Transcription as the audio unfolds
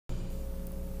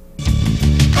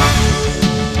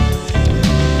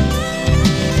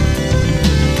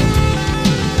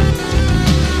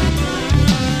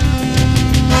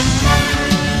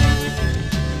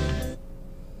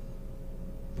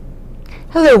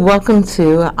Hello, welcome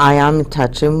to I Am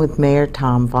Metuchen with Mayor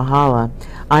Tom Vahalla.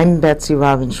 I'm Betsy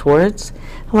Robin Schwartz.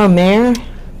 Hello, Mayor.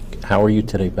 How are you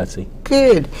today, Betsy?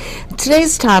 Good.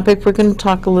 Today's topic, we're going to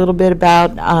talk a little bit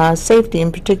about safety,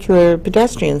 in particular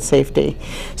pedestrian safety.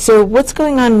 So what's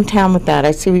going on in town with that? I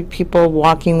see people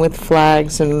walking with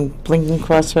flags and blinking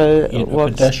crosswalks.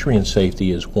 Pedestrian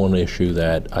safety is one issue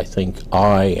that I think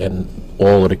I and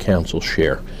all of the council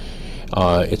share.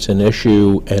 It's an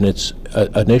issue, and it's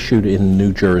an issue in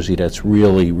New Jersey that's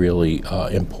really, really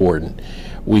important.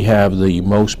 We have the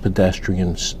most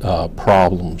pedestrian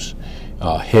problems,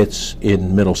 hits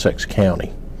in Middlesex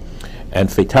County,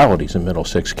 and fatalities in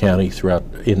Middlesex County throughout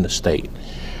in the state.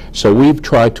 So we've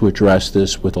tried to address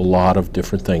this with a lot of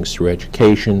different things, through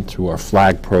education, through our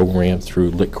flag program,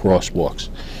 through lit crosswalks.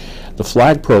 The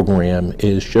flag program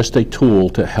is just a tool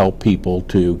to help people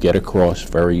to get across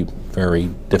very, very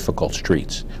difficult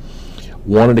streets.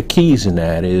 One of the keys in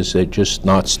that is that just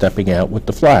not stepping out with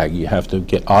the flag. You have to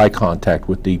get eye contact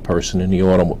with the person in the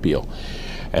automobile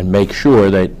and make sure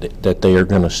that they are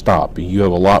going to stop. You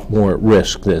have a lot more at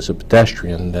risk as a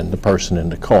pedestrian than the person in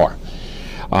the car.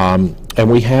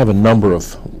 And we have a number of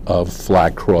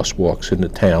flag crosswalks in the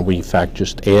town. We in fact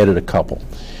just added a couple.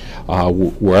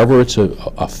 Wherever it's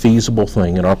a feasible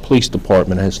thing, and our police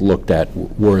department has looked at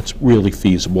where it's really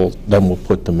feasible, then we'll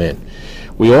put them in.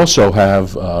 We also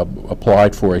have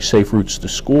applied for a Safe Routes to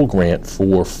School grant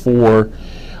for 4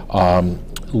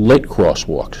 lit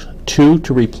crosswalks, 2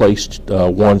 to replace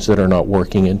ones that are not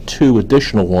working, and 2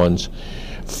 additional ones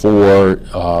for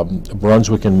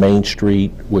Brunswick and Main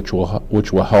Street, which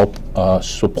will help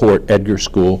support Edgar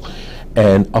School,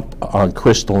 and up on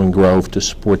Crystal and Grove to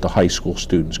support the high school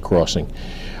students crossing.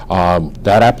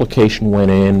 That application went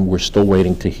in. We're still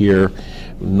waiting to hear.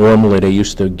 Normally they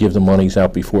used to give the monies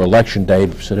out before Election Day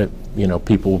so that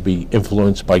people will be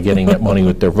influenced by getting that money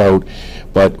with their vote,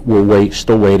 but we're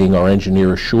still waiting. Our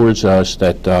engineer assures us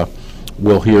that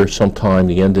we'll hear sometime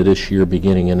the end of this year,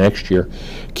 beginning of next year.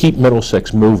 Keep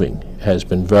Middlesex Moving has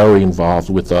been very involved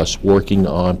with us, working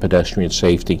on pedestrian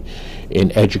safety, in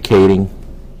educating.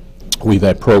 We've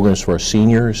had programs for our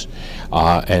seniors,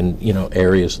 and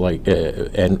areas like,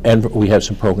 and we have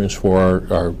some programs for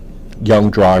our young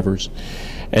drivers.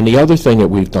 And the other thing that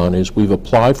we've done is we've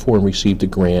applied for and received a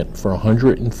grant for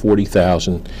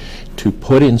 $140,000 to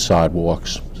put in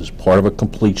sidewalks as part of a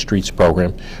Complete Streets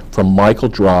program from Michael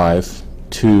Drive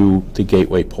to the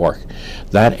Gateway Park.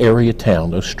 That area of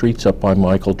town, those streets up by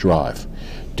Michael Drive,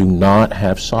 do not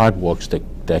have sidewalks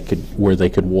where they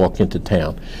could walk into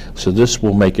town. So this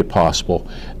will make it possible.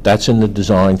 That's in the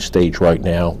design stage right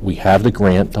now. We have the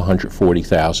grant, the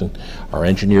 $140,000. Our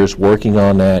engineer's working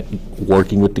on that,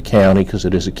 working with the county, because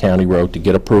it is a county road, to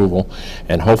get approval.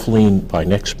 And hopefully by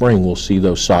next spring we'll see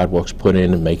those sidewalks put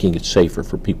in and making it safer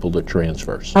for people to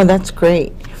transverse. Oh, that's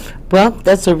great. Well,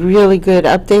 that's a really good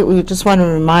update. We just want to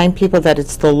remind people that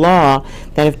it's the law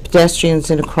that if pedestrians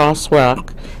in a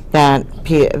crosswalk,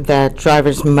 that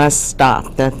drivers must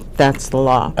stop. That's the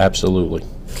law. Absolutely.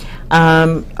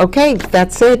 Okay,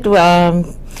 that's it.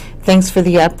 Thanks for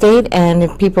the update, and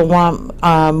if people want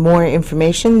more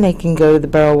information, they can go to the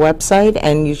borough website,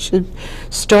 and you should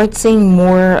start seeing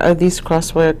more of these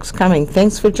crosswalks coming.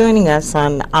 Thanks for joining us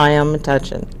on I Am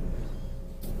Metuchen.